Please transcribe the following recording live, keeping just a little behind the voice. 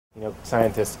You know,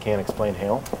 scientists can't explain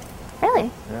hail. Really?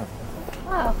 Yeah.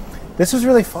 Wow. This was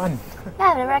really fun. Yeah,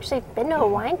 I've never actually been to a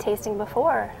wine tasting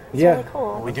before. It's Yeah. really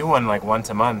cool. We do one like once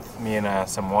a month, me and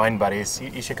some wine buddies.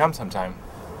 You should come sometime.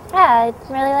 Yeah, I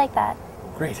really like that.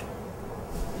 Great.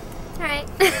 All right.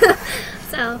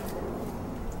 So.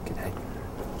 Good night.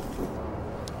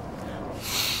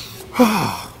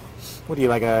 What do you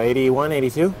like, 81,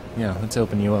 82? Yeah, let's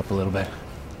open you up a little bit.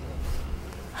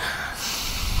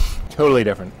 Totally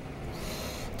different.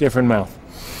 Different mouth.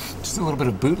 Just a little bit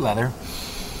of boot leather.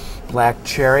 Black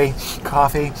cherry,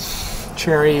 coffee,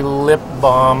 cherry lip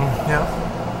balm.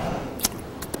 Yeah.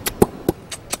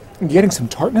 You getting some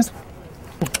tartness?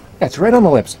 That's right on the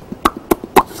lips.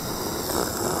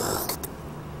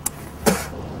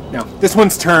 No, this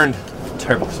one's turned.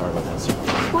 Terribly sorry about this.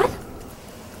 What?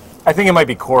 I think it might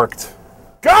be corked.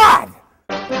 God!